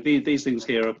free. So these things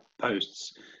here are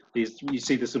posts. These, you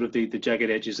see the sort of the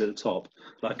jagged edges at the top,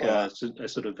 like a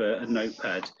sort of a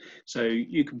notepad. So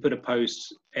you can put a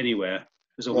post anywhere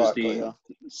as long as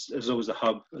the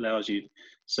hub allows you.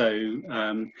 So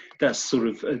that's sort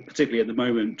of particularly at the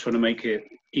moment trying to make it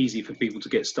easy for people to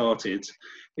get started.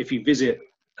 If you visit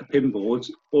a pinboard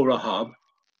or a hub,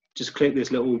 just click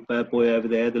this little bad boy over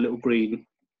there, the little green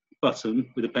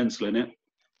button with a pencil in it.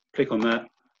 Click on that,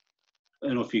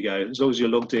 and off you go. As long as you're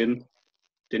logged in,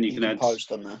 then you can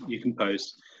post on there. You can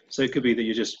post. So it could be that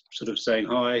you're just sort of saying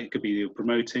hi. It could be you're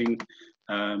promoting,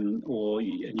 and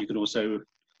you can also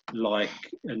like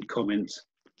and comment.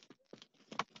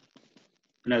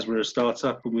 And as we're a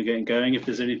startup and we're getting going, if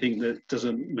there's anything that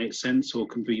doesn't make sense or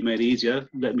can be made easier,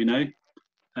 let me know,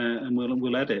 and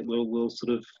we'll add it. We'll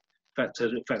sort of factor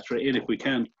it in if we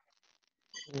can.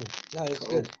 No, it's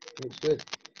good. It's good.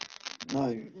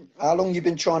 No. How long have you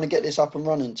been trying to get this up and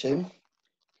running, Tim?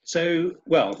 So,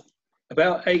 well,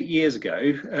 about 8 years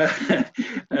ago,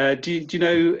 do you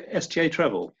know STA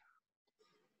Travel?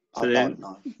 So I don't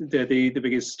know. They're the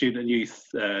biggest student and youth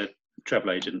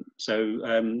travel agent. So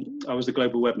I was the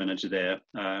global web manager there,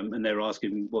 and they were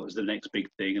asking what was the next big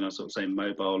thing, and I was sort of saying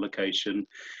mobile, location,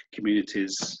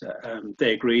 communities.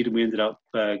 They agreed, and we ended up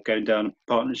going down a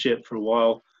partnership for a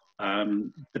while,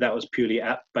 but that was purely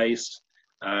app-based,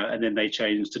 and then they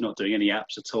changed to not doing any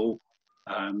apps at all.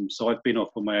 So I've been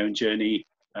off on my own journey,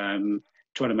 trying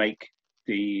to make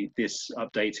this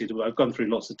updated. I've gone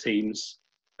through lots of teams.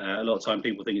 A lot of time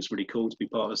people think it's really cool to be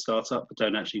part of a startup, but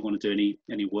don't actually want to do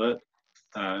any work.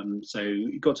 So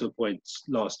it got to a point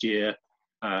last year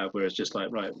where it's just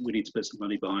like, right, we need to put some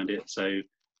money behind it. So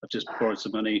I've just borrowed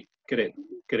some money, get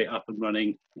it up and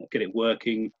running, get it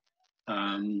working,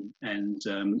 and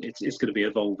it's going to be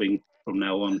evolving from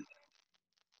now on.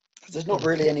 There's not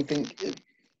really anything.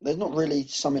 There's not really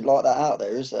something like that out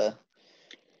there, is there?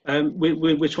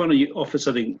 We're trying to offer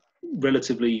something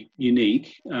relatively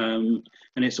unique, and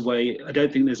it's a way. I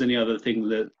don't think there's any other thing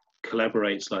that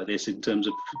collaborates like this in terms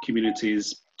of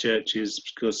communities, churches,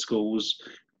 schools,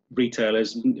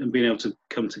 retailers, and being able to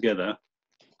come together.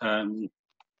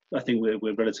 I think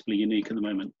we're relatively unique at the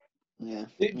moment. Yeah.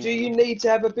 Do you need to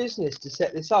have a business to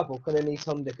set this up, or can any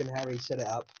Tom, Dick, and Harry set it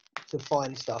up to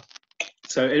find stuff?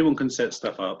 So anyone can set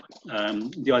stuff up.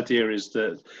 The idea is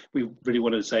that we really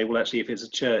want to say, well, actually, if it's a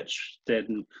church,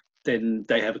 then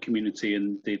they have a community,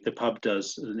 and the pub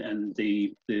does, and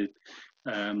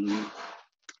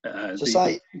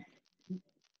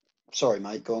sorry,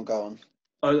 mate. Go on.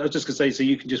 I was just going to say, so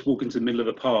you can just walk into the middle of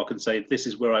a park and say, this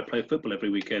is where I play football every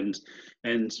weekend,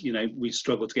 and you know we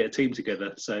struggle to get a team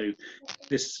together. So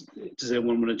does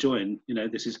anyone want to join? You know,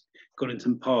 this is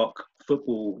Coddington Park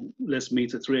football. Let's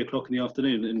meet at 3 o'clock in the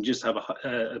afternoon and just have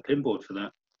a pinboard for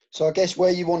that. So I guess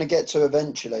where you want to get to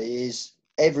eventually is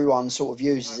everyone sort of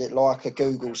uses it like a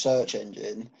Google search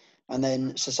engine, and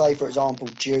then so say for example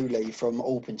Julie from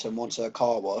Alpington wants her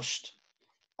car washed,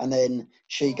 and then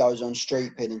she goes on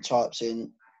Streetpin and types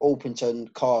in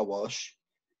Alpington car wash,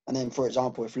 and then for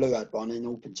example if Lou had one in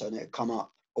Alpington it'd come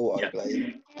up, auto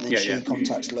bleed, and then she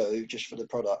contacts Lou just for the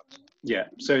product. Yeah,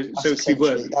 so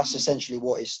that's essentially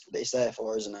what it's there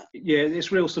for, isn't it? Yeah,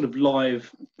 it's real sort of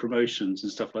live promotions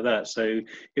and stuff like that. So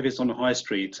if it's on a high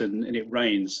street and it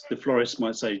rains, the florist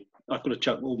might say, I've got to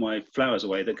chuck all my flowers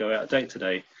away that go out of date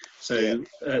today. So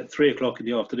at 3 o'clock in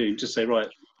the afternoon, just say, right,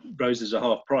 roses are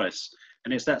half price.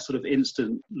 And it's that sort of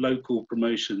instant local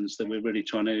promotions that we're really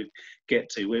trying to get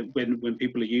to. When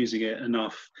people are using it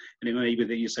enough, and it may be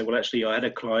that you say, well, actually, I had a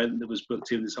client that was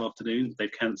booked in this afternoon,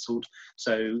 they've cancelled,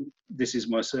 so this is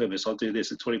my service, I'll do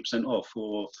this at 20% off,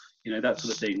 or, you know, that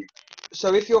sort of thing.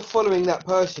 So if you're following that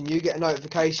person, you get a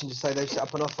notification to say they've set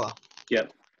up an offer?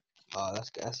 Yep. Oh,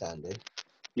 that's handy.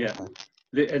 Yeah. Okay.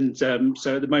 And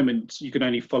so at the moment you can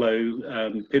only follow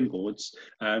pinboards,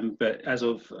 but as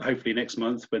of hopefully next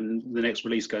month, when the next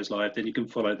release goes live, then you can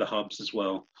follow the hubs as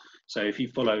well. So if you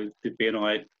follow the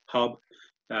BNI hub,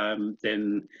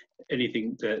 then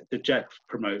anything that Jack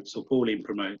promotes or Pauline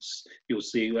promotes, you'll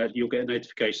see you'll get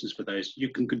notifications for those. You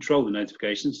can control the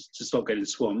notifications to stop getting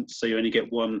swamped, so you only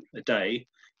get one a day,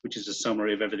 which is a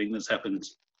summary of everything that's happened.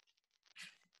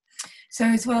 So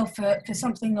as well, for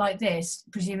something like this,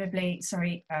 presumably,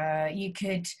 you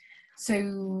could,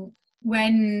 so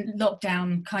when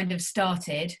lockdown kind of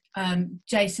started,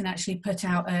 Jason actually put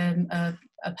out a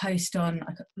post on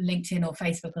LinkedIn or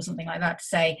Facebook or something like that to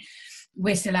say,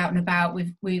 we're still out and about,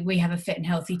 we have a fit and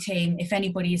healthy team. If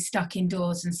anybody is stuck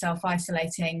indoors and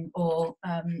self-isolating or,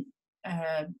 and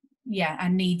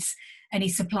needs any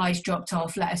supplies dropped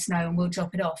off, let us know and we'll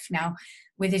drop it off. Now,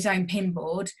 with his own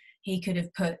pinboard, he could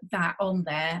have put that on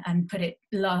there and put it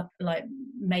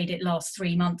made it last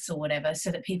 3 months or whatever,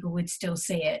 so that people would still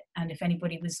see it. And if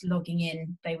anybody was logging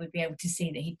in, they would be able to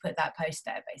see that he put that post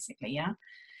there, basically. Yeah.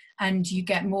 And you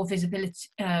get more visibility.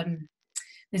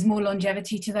 There's more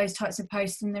longevity to those types of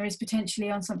posts than there is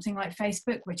potentially on something like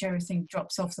Facebook, which everything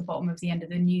drops off the bottom of the end of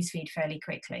the newsfeed fairly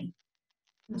quickly.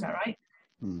 Is that right?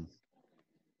 Mm.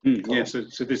 Cool. Yeah,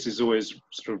 so this is always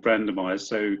sort of randomised.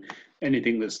 So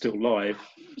anything that's still live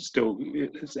still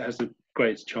has a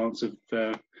great chance of,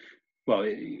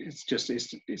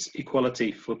 it's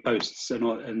equality for posts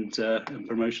and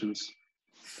promotions.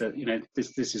 That, you know,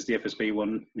 this is the FSB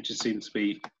one, which seems to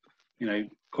be, you know,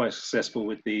 quite successful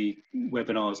with the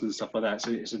webinars and stuff like that.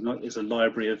 So it's a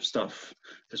library of stuff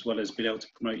as well as being able to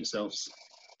promote yourselves.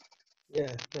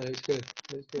 Yeah, no, it's good.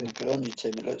 It's good. Good on you,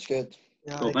 Tim. It looks good.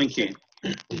 Yeah, Cool, thank you.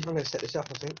 I'm going to set this up,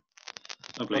 I think.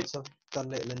 Lovely. Once I've done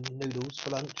little noodles for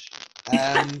lunch.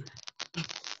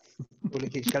 All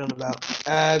it keeps going on about.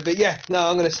 But yeah, no,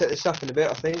 I'm going to set this up in a bit,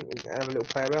 I think, and have a little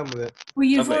play around with it. Well,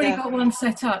 you've Lovely. already got one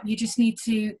set up. You just need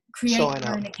to create Sign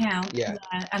your own up. account, Yeah.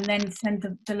 and then send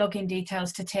the login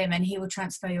details to Tim, and he will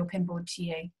transfer your pinboard to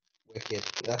you. Wicked.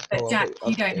 That's But cool. Jack, I'll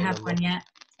you get don't your have number. one yet.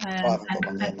 I haven't got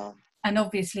one yet, no. And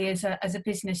obviously, as a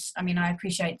business, I mean, I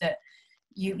appreciate that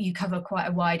you cover quite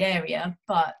a wide area,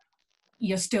 but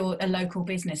you're still a local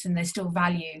business, and there's still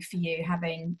value for you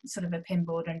having sort of a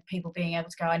pinboard and people being able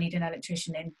to go, I need an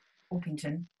electrician in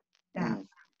Orpington. Yeah.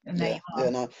 And there you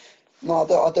are. No,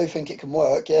 I do think it can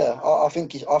work. Yeah, I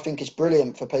think it's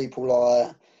brilliant for people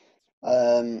like,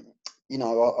 you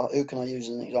know, who can I use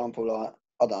as an example? Like,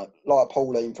 I don't know, like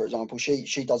Pauline, for example.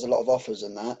 She does a lot of offers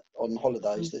and that on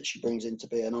holidays that she brings into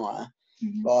BNI.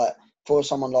 Mm-hmm. Like, for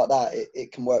someone like that,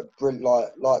 it can work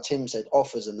brilliant. Like Tim said,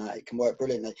 offers and that, it can work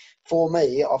brilliantly. For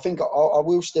me, I think I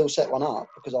will still set one up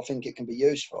because I think it can be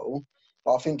useful,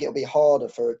 but I think it'll be harder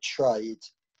for a trade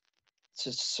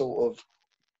to sort of,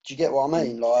 do you get what I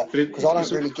mean? Like, because I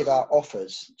don't really give out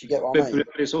offers. Do you get what I mean?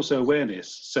 But it's also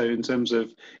awareness. So in terms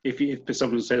of if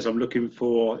someone says, I'm looking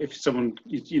for, if someone,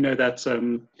 you know, that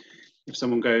if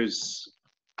someone goes,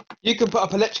 You can put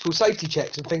up electrical safety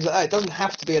checks and things like that. It doesn't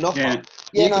have to be an offer. Yeah.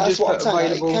 Yeah, You no, can that's just what I'm put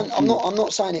saying. available. I'm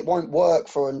not saying it won't work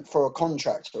for a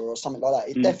contractor or something like that.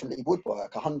 It definitely would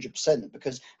work 100%,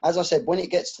 because as I said, when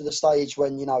it gets to the stage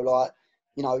when, you know, like,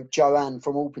 you know, Joanne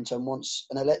from Orpington wants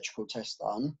an electrical test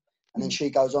done, and then she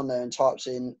goes on there and types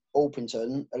in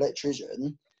Orpington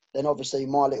electrician, then obviously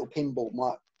my little pinball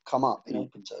might come up in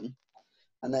Orpington,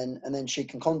 and then she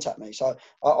can contact me. So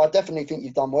I definitely think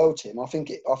you've done well, Tim. I think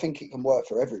it can work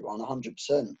for everyone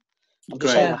 100%. I'm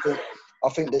just saying, I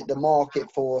think that the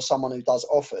market for someone who does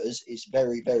offers is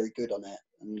very, very good on it.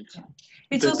 And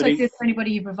it's also good for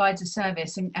anybody who provides a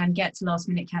service and gets last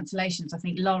minute cancellations. I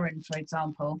think Lauren, for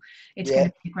example, it's going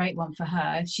to be a great one for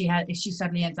her. If she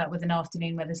suddenly ends up with an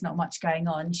afternoon where there's not much going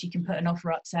on, she can put an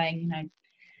offer up saying, you know,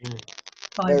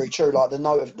 Very true. Like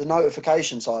the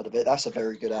notification side of it, that's a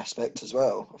very good aspect as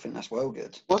well. I think that's well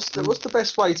good. What's the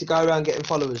best way to go around getting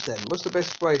followers then? What's the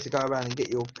best way to go around and get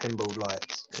your pinboard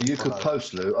likes? So you could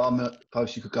post, Lou.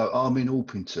 You could go. I'm in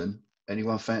Orpington.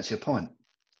 Anyone fancy a pint?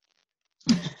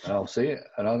 And I'll see it,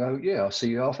 and I'll go. Yeah, I'll see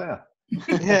you half hour.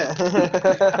 Yeah.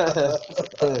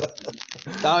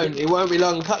 Don't. It won't be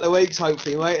long. A couple of weeks,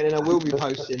 hopefully, mate, and then I will be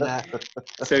posting that.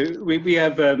 So we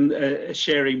have a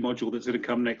sharing module that's going to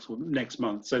come next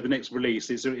month. So the next release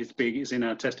is big. It's in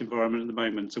our test environment at the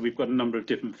moment. So we've got a number of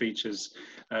different features.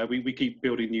 We keep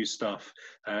building new stuff.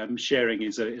 Sharing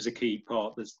is a key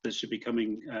part that should be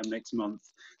coming next month.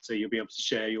 So you'll be able to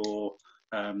share your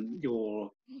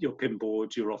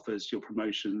pinboards, your offers, your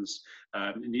promotions.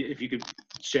 And if you could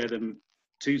share them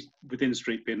within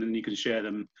Streetpin, and you can share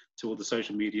them to all the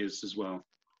social medias as well.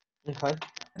 Okay.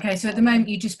 Okay, so at the moment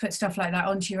you just put stuff like that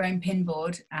onto your own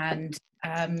pinboard, and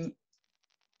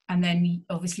then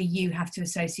obviously you have to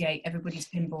associate everybody's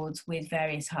pinboards with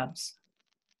various hubs.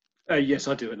 Yes,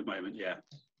 I do at the moment, yeah.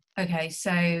 Okay,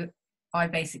 so I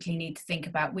basically need to think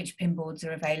about which pinboards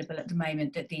are available at the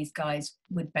moment that these guys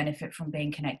would benefit from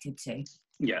being connected to.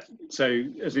 Yeah, so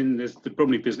as in there's the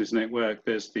Bromley Business Network,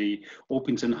 there's the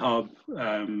Orpington Hub,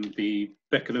 the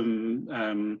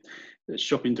Beckenham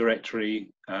shopping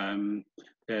directory,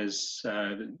 there's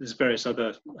various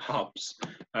other hubs,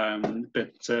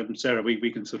 but Sarah,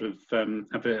 we can sort of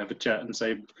have a chat and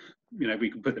say, you know,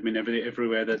 we can put them in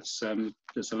everywhere that's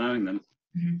allowing them.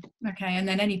 Mm-hmm. Okay, and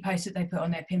then any post that they put on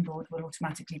their pinboard will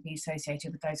automatically be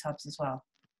associated with those hubs as well.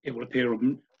 It will appear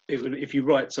on. If you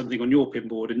write something on your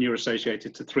pinboard and you're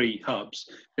associated to 3 hubs,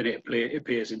 then it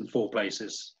appears in 4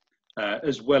 places,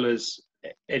 as well as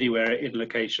anywhere in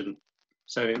location.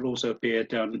 So it will also appear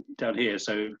down here.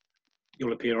 So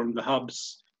you'll appear on the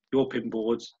hubs, your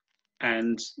pinboards,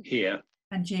 and here.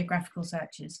 And geographical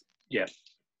searches. Yeah.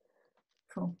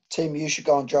 Cool. Tim, you should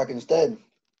go on Dragon's Den.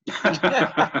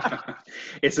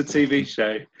 It's a TV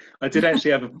show. I did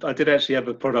actually have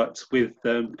a product with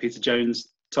Peter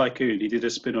Jones, Tycoon. He did a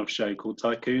spin-off show called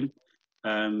Tycoon,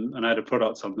 and I had a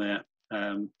product on there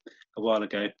a while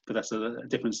ago, but that's a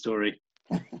different story.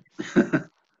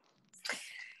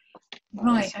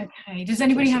 Right, okay. Does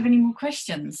anybody have any more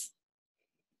questions?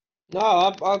 No, I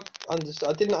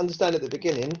didn't understand at the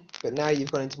beginning, but now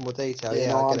you've gone into more detail. Yeah,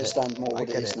 Yeah, no, I get understand it. more what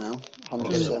it is now.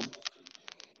 100%.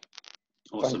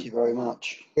 Awesome. Thank you very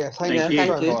much. Yeah, thank you.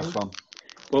 Thank you. Nice one.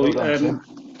 Well, Well done,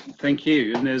 thank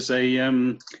you. And there's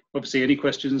obviously any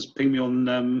questions, ping me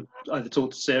on either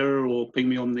talk to Sarah or ping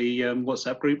me on the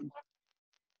WhatsApp group.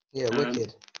 Yeah,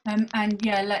 wicked. And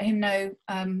yeah, let him know.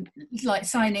 Like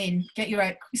sign in,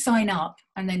 sign up,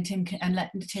 and then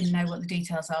let Tim know what the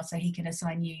details are, so he can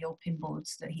assign you your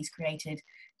pinboards that he's created.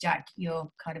 Jack,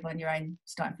 you're kind of on your own,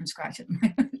 starting from scratch at the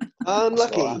moment.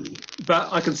 Unlucky.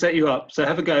 But I can set you up. So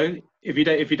have a go. If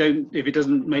it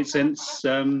doesn't make sense,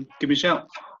 give me a shout.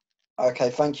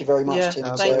 Okay, thank you very much, Yeah, Tim.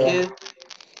 and thank Sarah. you.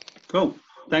 Cool.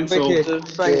 Thanks Wicked. all.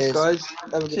 Thanks, Cheers. guys.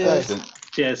 Have a good Cheers. day.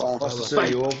 Cheers. Bye. Nice to see Bye.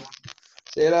 you all.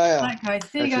 See you later. Right, guys.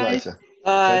 See you Catch you guys. later.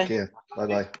 Bye. Take care. Bye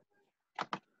bye.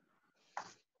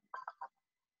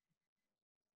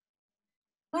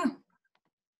 Wow.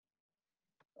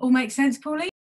 All makes sense, Pauline?